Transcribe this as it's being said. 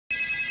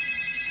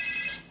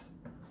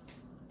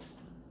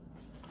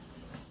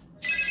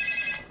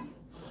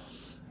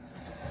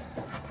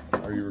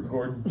You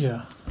recording?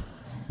 Yeah.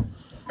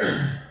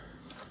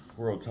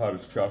 World's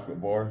hottest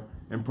chocolate bar,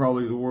 and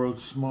probably the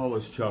world's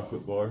smallest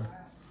chocolate bar.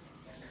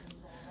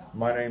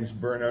 My name's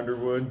Brent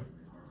Underwood,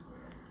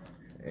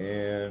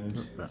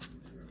 and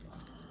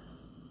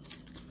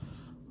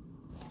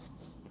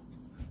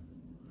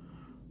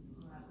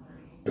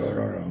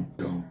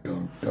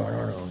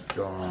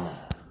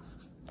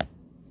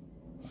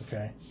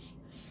Okay.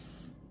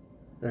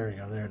 There we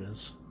go. There it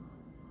is.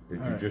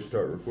 Did you just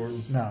start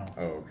recording? No.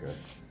 Oh, okay.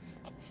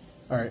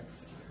 All right.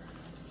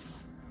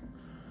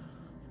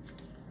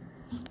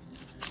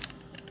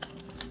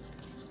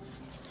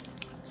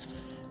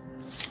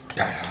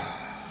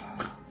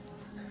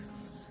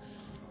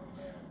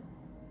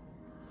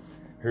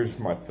 Here's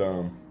my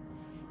thumb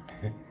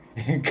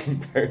in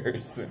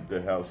comparison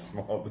to how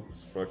small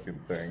this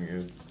fucking thing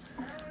is.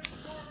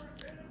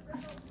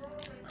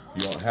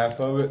 You want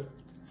half of it?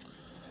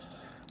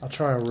 I'll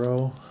try a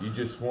row. You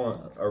just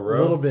want a row?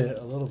 A little bit. I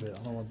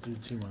don't want to do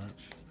too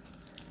much.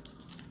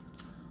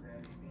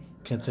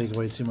 Can't take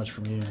away too much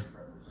from you.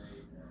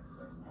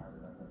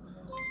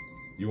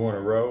 You want a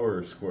row or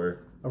a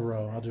square? A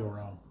row. I'll do a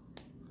row.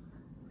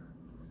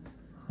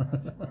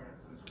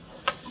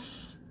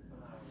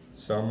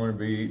 So I'm going to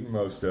be eating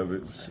most of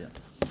it. Yeah.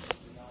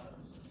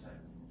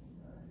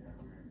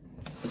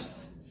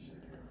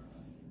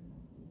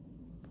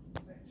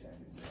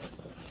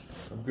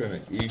 I'm going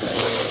to eat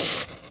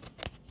it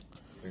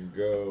and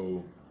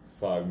go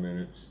 5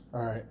 minutes.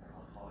 All right.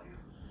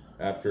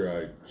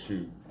 After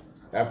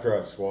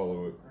I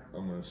swallow it,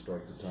 I'm going to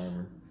start the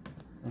timer.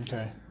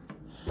 Okay.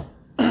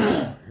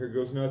 Here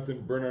goes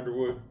nothing. Brent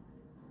Underwood,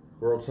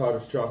 world's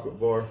hottest chocolate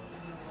bar.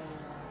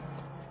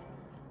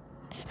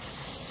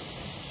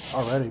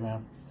 Already,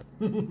 man.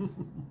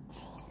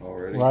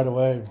 Already? Right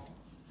away.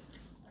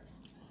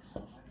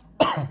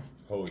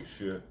 Holy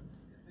shit.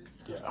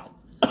 Yeah.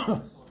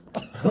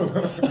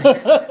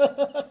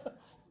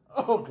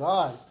 Oh,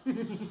 God.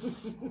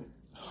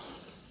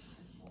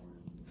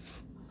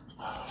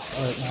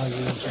 All right, now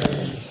you're in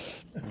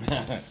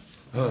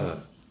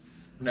charge.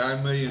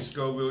 9 million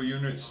Scoville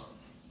units.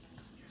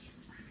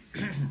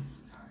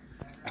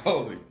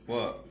 Holy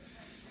fuck.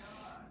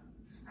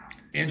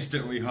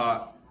 Instantly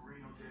hot.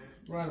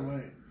 Right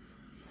away.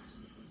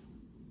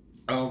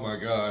 Oh my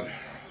God.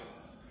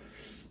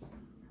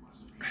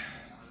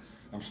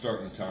 I'm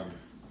starting the timer.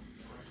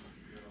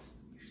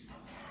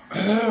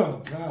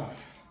 Oh God.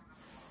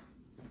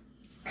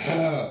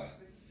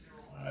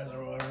 Eyes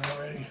are watering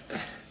already.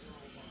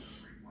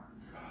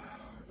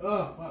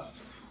 Oh, fuck.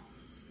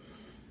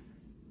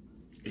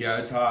 Yeah,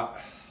 it's hot.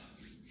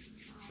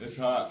 It's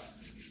hot.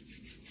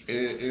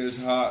 It is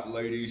hot,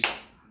 ladies.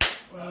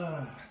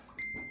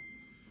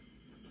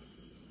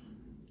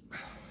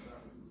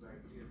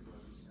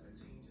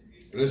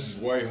 This is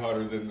way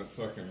hotter than the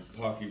fucking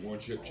Pocky One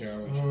Chip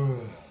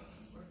Challenge.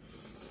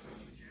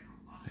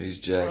 He's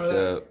jacked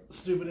up.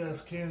 Stupid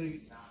ass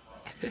candy.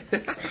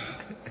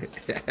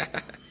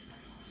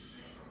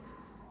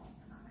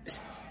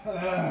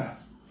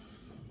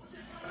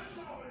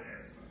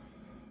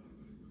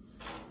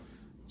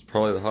 It's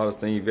probably the hottest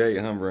thing you've ate,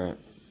 huh, Brent?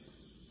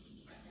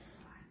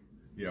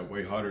 Yeah,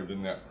 way hotter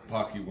than that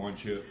Pocky One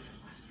Chip.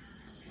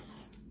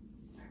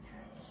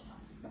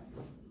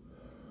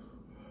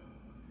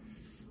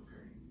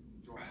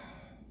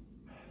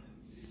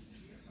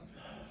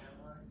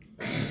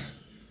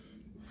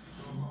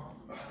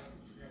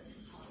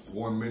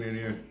 One minute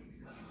in.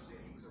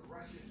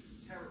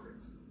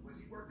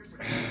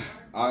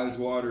 Eyes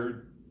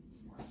watered.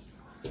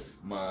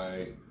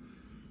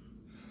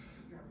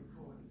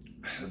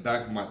 The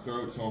back of my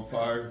throat's on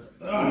fire.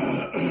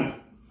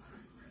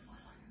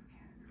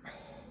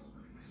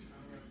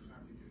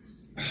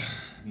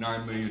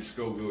 9 million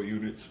Scoville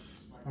units.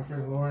 My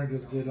friend Lauren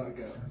just did like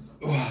those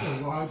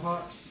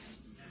lollipops.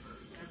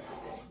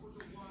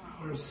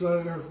 Her son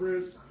and her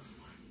friend,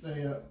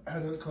 they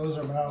had to close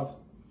their mouth.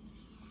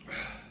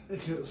 They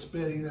couldn't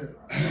spit either.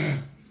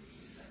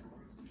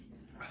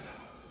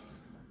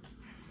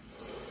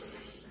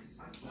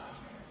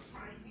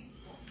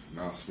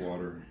 Mouse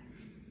water.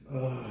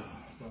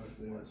 Fuck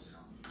this.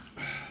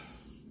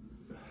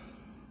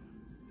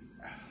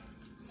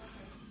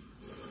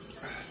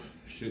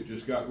 Shit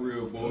just got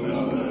real,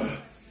 boys.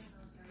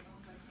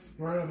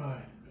 Where am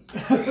I?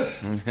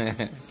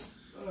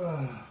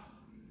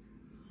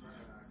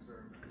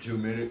 2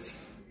 minutes.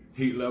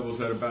 Heat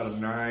levels at about a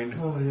 9.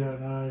 Oh yeah,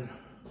 9.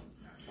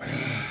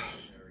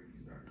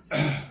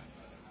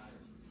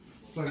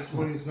 It's like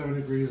 27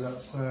 degrees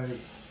outside.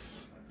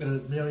 Got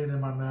a million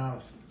in my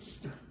mouth.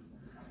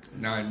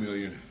 9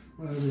 million.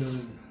 9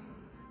 million.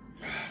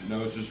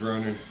 Nose is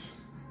running.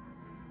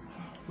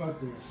 Fuck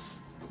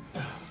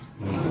this.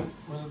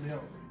 Where's the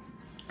milk?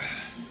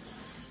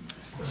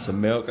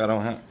 Some milk I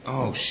don't have.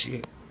 Oh,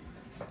 shit.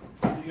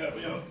 You got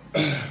milk?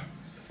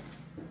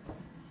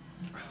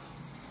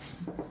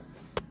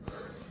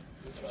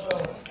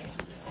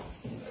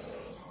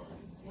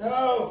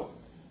 No!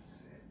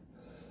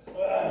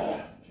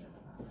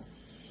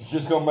 It's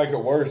just gonna make it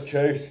worse,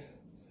 Chase.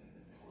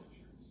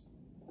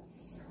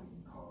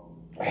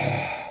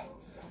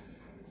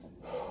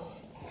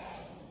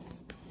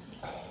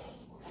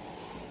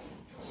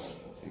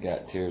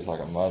 like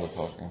a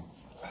motherfucker.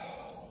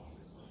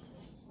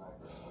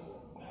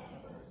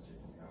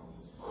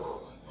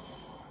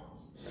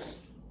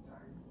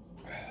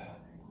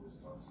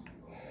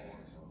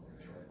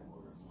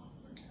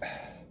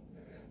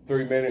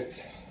 Three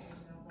minutes.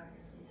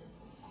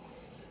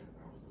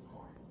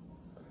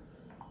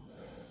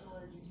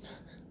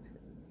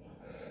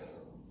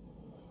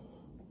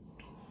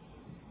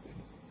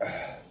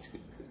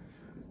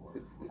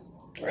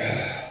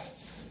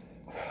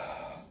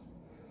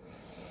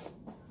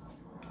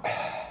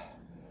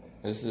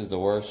 This is the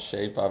worst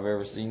shape I've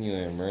ever seen you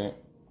in, Brent.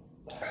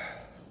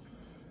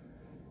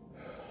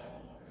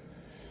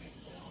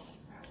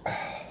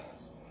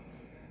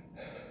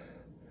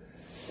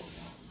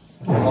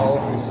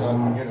 Follow me so I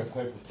can get a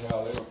paper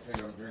towel. They don't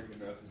think I'm drinking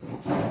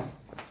nothing.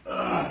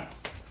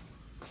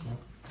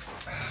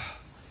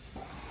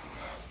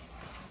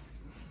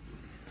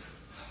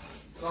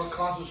 It's all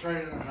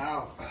concentrated in the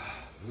mouth.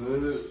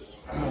 Ooh.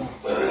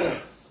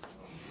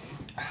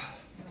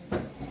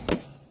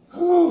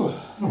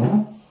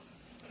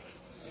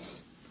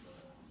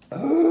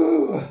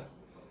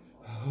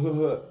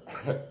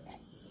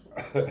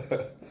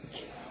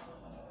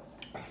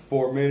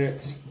 4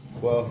 minutes.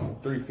 Well,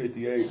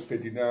 3:58,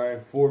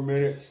 59. 4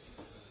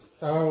 minutes.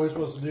 How are we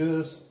supposed to do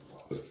this?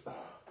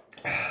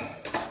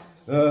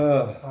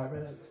 5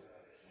 minutes.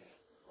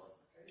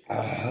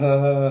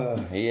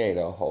 He ate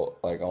a whole,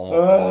 like almost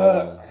a whole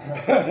one.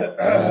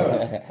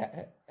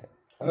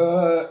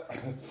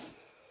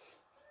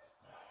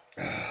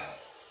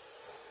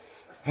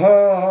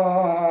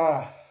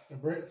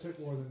 And Brent took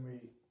more than me.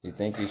 You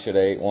think you should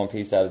have ate one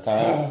piece at a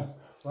time?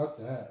 Fuck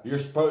that. You're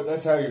supposed.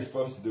 That's how you're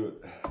supposed to do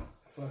it.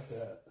 Fuck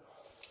that.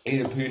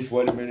 Eat a piece.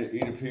 Wait a minute.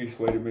 Eat a piece.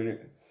 Wait a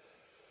minute.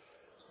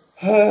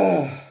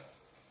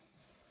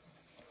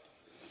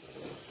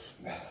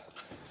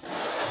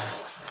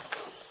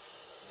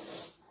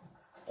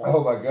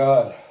 Oh my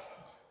God.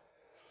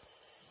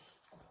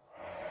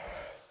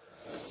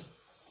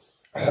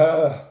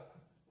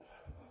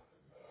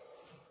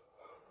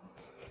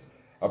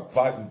 I'm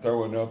fighting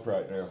throwing up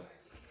right now.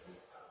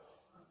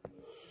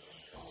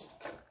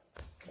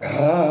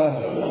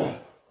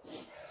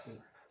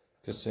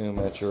 Consume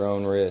at your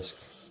own risk.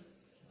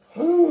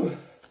 I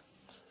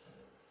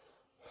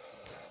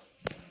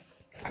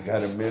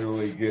gotta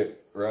mentally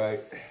get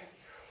right.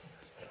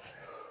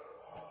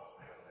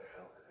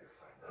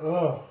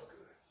 Ugh.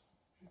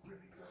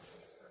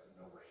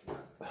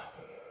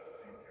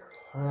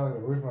 The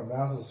roof of my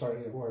mouth is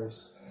starting to get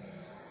worse.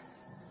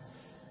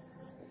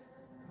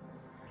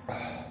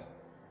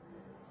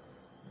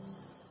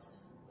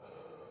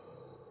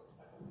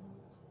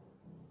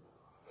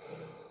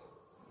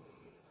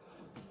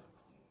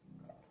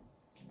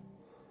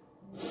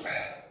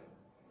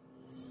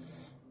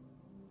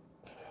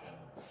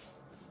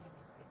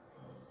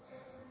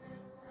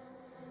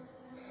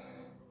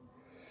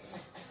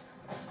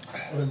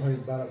 I've been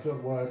playing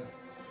Battlefield 1.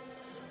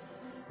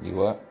 You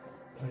what?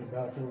 Playing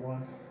Battlefield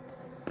 1.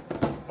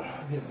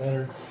 Get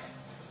better.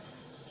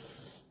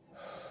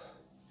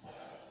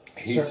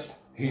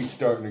 He's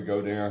starting to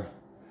go down.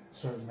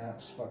 Certain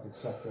maps fucking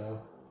suck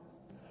though.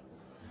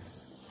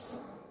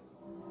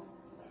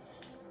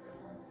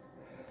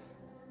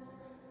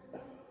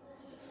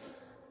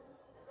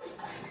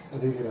 I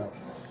did get out.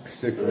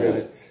 6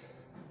 minutes.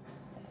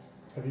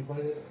 Have you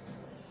played it?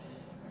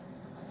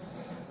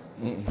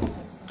 Mm-mm.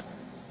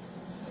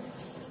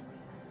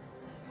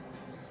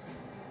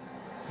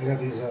 You got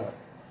these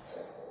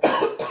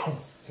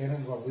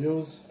cannons on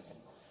wheels.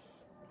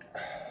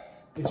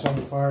 Each time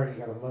you fire, you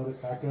gotta load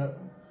it back up.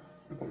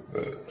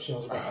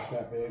 Shells about like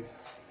that big.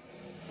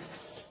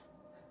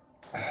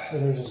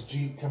 And there's this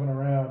Jeep coming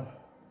around.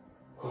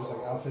 It was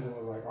like outfitted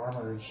with like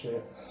armor and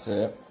shit. That's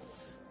it.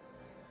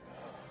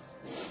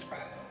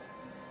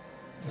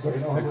 It's like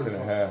an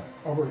 6.5.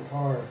 armored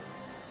car.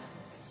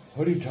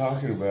 What are you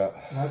talking about?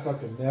 And I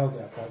fucking nailed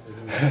that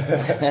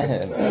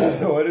fucker,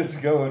 dude. What is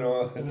going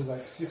on? It was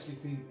like 60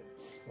 feet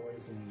away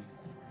from me.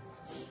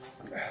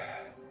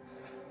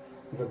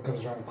 If it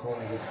comes around the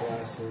corner, it gets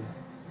blasted.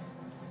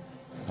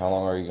 How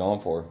long are you going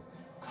for?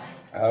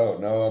 I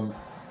don't know. I'm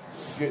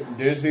getting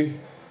dizzy.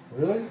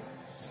 Really?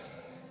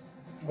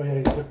 Oh yeah,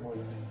 he took more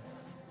than me.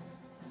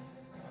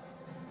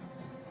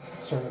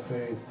 Starting to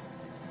fade.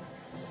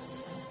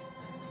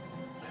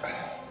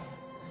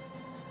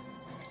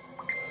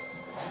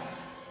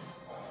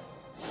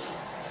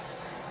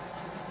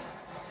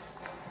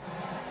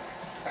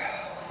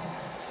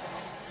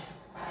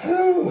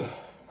 Whew.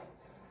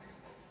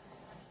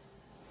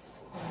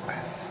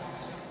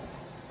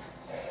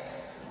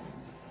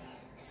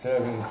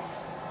 7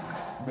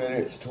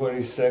 minutes,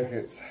 20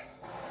 seconds.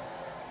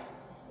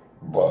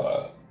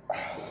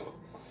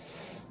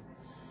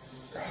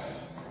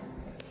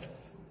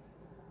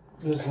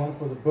 This is one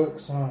for the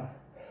books, huh?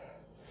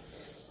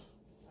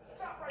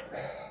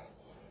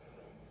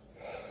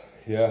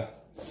 Yeah.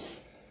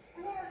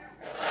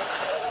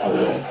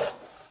 I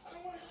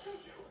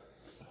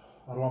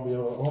won't be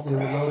able to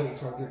load it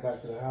until I get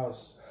back to the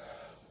house.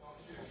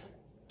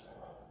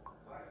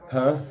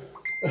 Huh?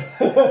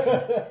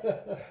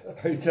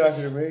 Are you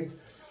talking to me?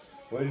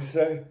 What did you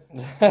say?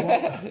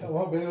 I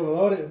won't be able to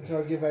load it until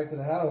I get back to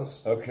the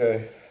house.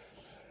 Okay.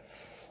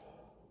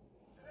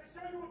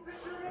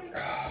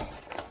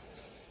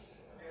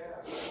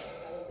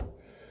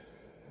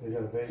 They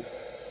got a vape.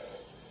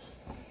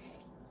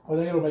 I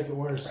think it'll make it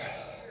worse.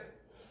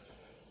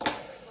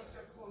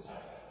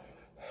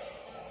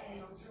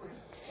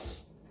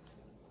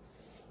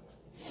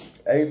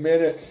 8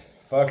 minutes.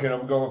 Fuck it,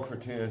 I'm going for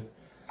 10.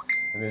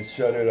 And then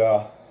shut it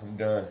off. I'm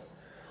done.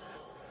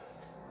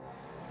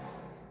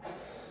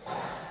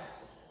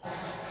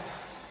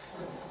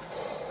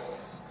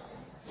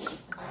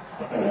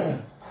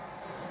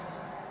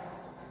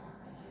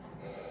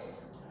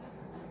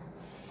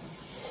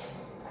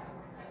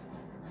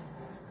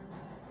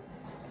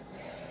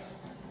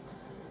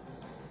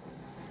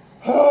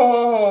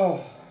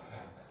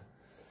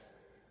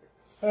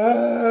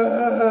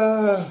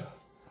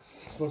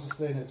 Supposed to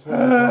stay in at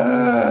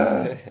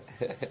 12.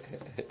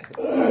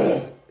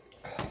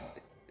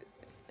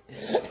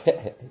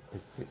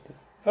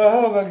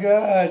 Oh my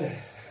God.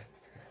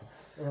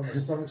 Oh, my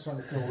stomach's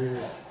starting to feel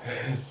weird.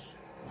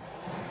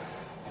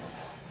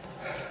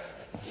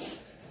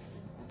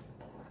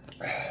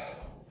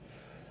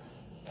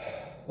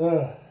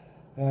 Uh,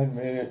 9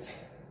 minutes.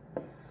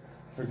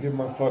 Forgive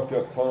my fucked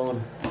up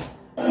phone.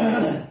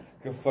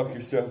 Go fuck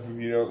yourself if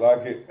you don't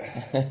like it.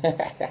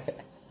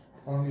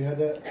 how long you had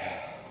that?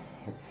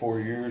 Like 4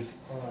 years.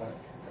 Alright.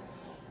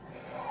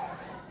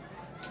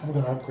 I'm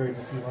going to upgrade in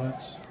a few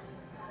months.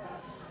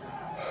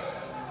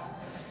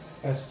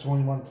 That's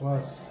 21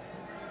 plus.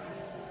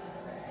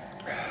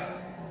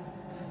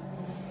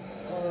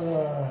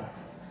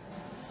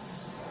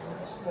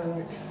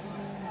 Stomach.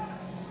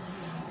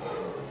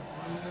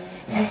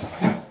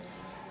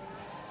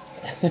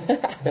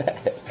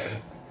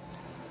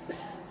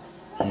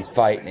 He's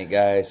fighting it,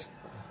 guys.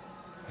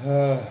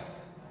 So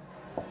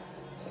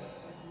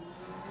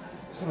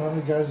how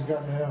many guys you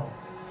got now?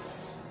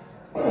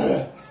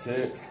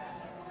 6.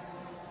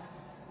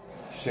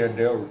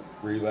 Chandel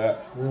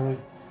relapsed. Really?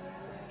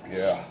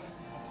 Yeah.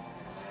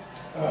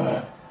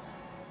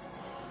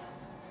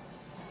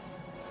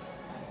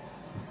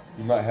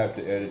 You might have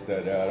to edit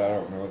that out. I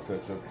don't know if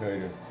that's okay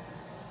to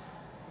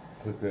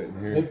put that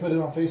in They here. put it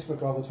on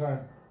Facebook all the time.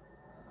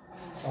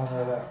 On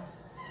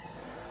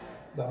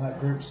that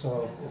group,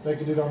 so if they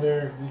could do it on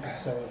there, you can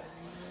say it.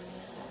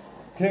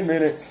 10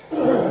 minutes.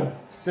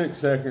 6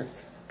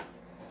 seconds.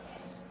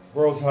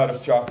 World's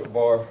hottest chocolate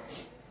bar.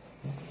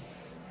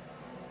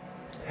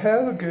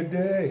 Have a good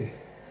day.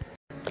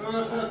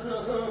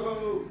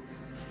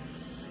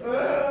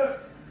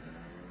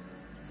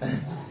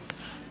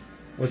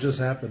 What just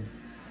happened?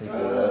 He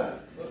blew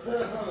up.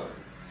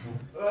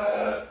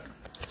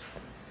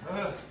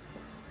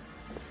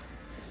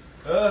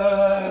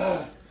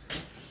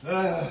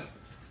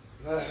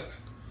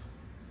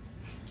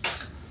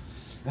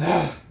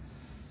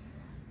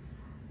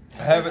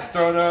 I haven't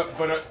thrown up,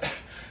 but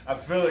I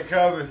feel it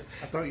coming.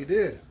 I thought you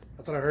did.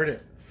 I thought I heard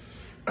it.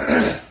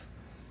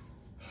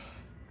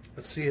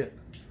 Let's see it.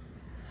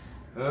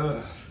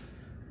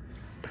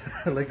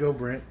 Let go,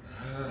 Brent.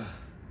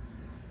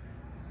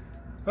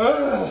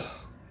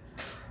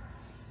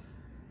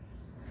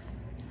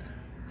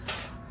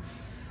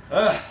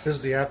 This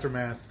is the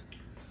aftermath.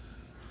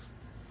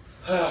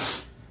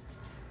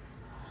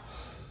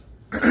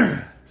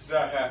 It's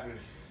not happening.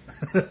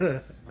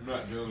 I'm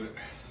not doing it.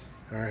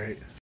 All right.